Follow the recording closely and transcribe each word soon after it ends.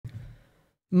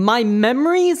My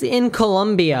memories in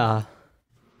Colombia.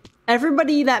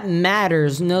 Everybody that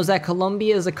matters knows that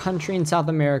Colombia is a country in South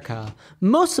America.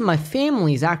 Most of my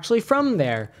family is actually from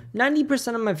there.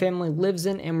 90% of my family lives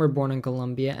in and were born in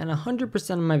Colombia, and 100%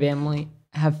 of my family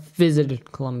have visited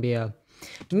Colombia.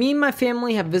 Me and my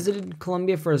family have visited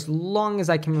Colombia for as long as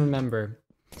I can remember.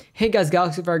 Hey guys,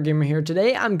 GalaxyFireGamer here.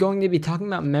 Today I'm going to be talking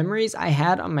about memories I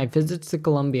had on my visits to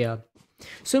Colombia.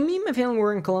 So me and my family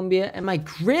were in Colombia, and my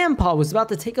grandpa was about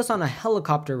to take us on a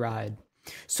helicopter ride.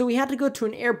 So we had to go to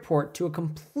an airport to a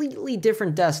completely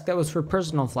different desk that was for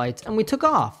personal flights, and we took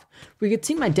off. We could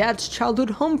see my dad's childhood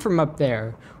home from up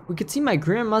there. We could see my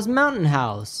grandma's mountain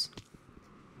house.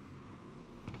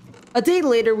 A day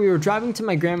later, we were driving to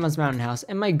my grandma's mountain house,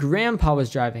 and my grandpa was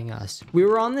driving us. We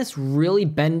were on this really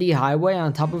bendy highway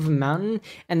on top of a mountain,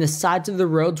 and the sides of the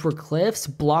roads were cliffs,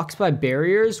 blocked by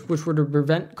barriers, which were to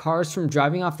prevent cars from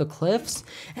driving off the cliffs.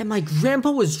 And my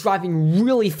grandpa was driving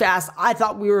really fast. I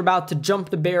thought we were about to jump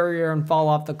the barrier and fall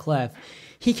off the cliff.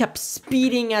 He kept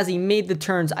speeding as he made the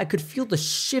turns. I could feel the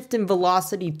shift in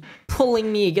velocity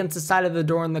pulling me against the side of the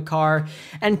door in the car.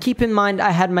 And keep in mind,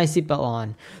 I had my seatbelt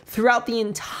on. Throughout the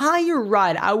entire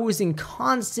ride, I was in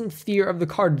constant fear of the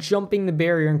car jumping the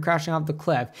barrier and crashing off the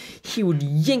cliff. He would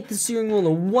yank the steering wheel to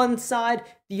one side,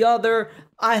 the other.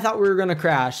 I thought we were gonna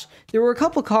crash. There were a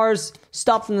couple cars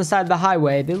stopped on the side of the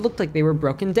highway. They looked like they were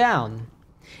broken down.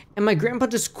 And my grandpa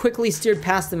just quickly steered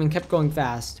past them and kept going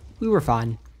fast. We were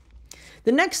fine.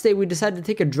 The next day, we decided to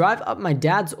take a drive up my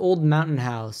dad's old mountain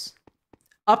house.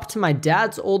 Up to my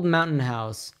dad's old mountain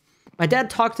house. My dad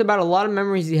talked about a lot of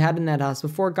memories he had in that house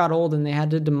before it got old and they had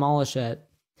to demolish it.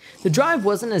 The drive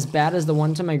wasn't as bad as the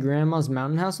one to my grandma's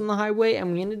mountain house on the highway,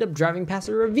 and we ended up driving past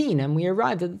a ravine and we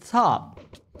arrived at the top.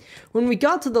 When we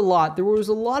got to the lot, there was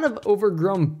a lot of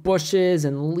overgrown bushes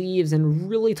and leaves and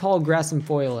really tall grass and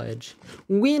foliage.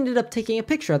 We ended up taking a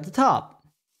picture at the top.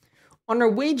 On our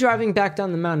way driving back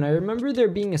down the mountain, I remember there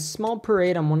being a small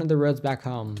parade on one of the roads back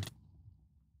home.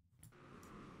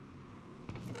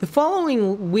 The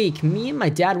following week, me and my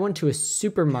dad went to a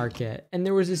supermarket, and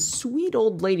there was a sweet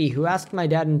old lady who asked my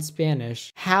dad in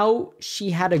Spanish how she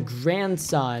had a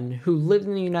grandson who lived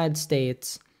in the United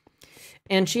States.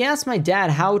 And she asked my dad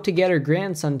how to get her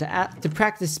grandson to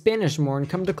practice Spanish more and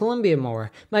come to Colombia more.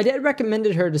 My dad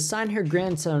recommended her to sign her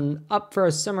grandson up for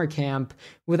a summer camp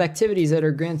with activities that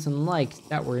her grandson liked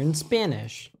that were in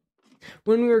Spanish.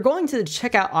 When we were going to the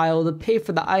checkout aisle to pay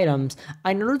for the items,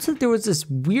 I noticed that there was this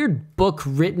weird book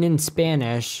written in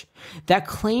Spanish that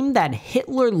claimed that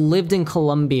Hitler lived in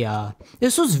Colombia.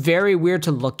 This was very weird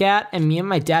to look at, and me and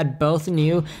my dad both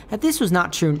knew that this was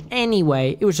not true in any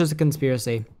way. It was just a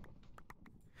conspiracy.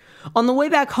 On the way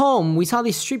back home, we saw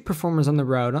these street performers on the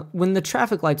road when the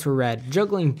traffic lights were red,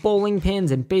 juggling bowling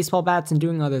pins and baseball bats and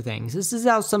doing other things. This is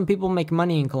how some people make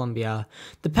money in Colombia.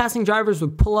 The passing drivers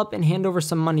would pull up and hand over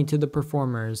some money to the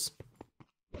performers.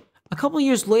 A couple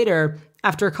years later,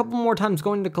 after a couple more times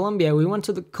going to Colombia, we went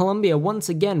to Colombia once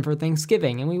again for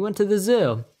Thanksgiving, and we went to the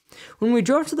zoo. When we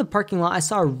drove to the parking lot, I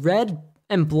saw a red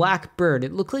and black bird.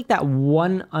 It looked like that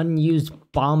one unused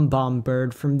bomb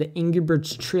bird from the Angry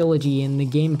Birds trilogy in the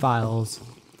game files.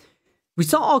 We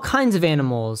saw all kinds of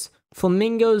animals.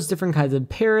 Flamingos, different kinds of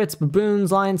parrots,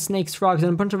 baboons, lions, snakes, frogs,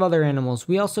 and a bunch of other animals.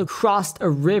 We also crossed a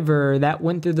river that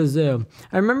went through the zoo.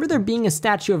 I remember there being a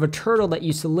statue of a turtle that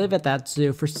used to live at that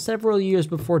zoo for several years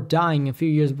before dying a few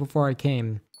years before I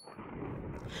came.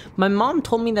 My mom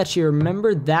told me that she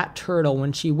remembered that turtle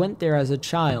when she went there as a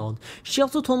child. She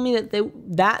also told me that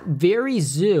that very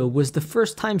zoo was the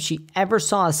first time she ever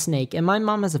saw a snake, and my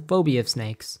mom has a phobia of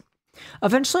snakes.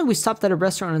 Eventually, we stopped at a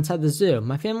restaurant inside the zoo.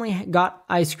 My family got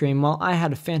ice cream while I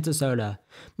had a Fanta soda.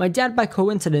 My dad, by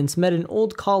coincidence, met an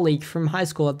old colleague from high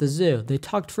school at the zoo. They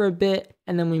talked for a bit,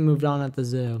 and then we moved on at the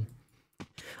zoo.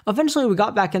 Eventually, we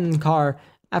got back in the car.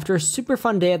 After a super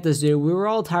fun day at the zoo, we were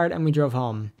all tired and we drove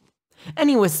home.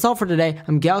 Anyways, that's all for today.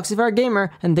 I'm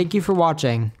GalaxyFireGamer, and thank you for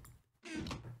watching.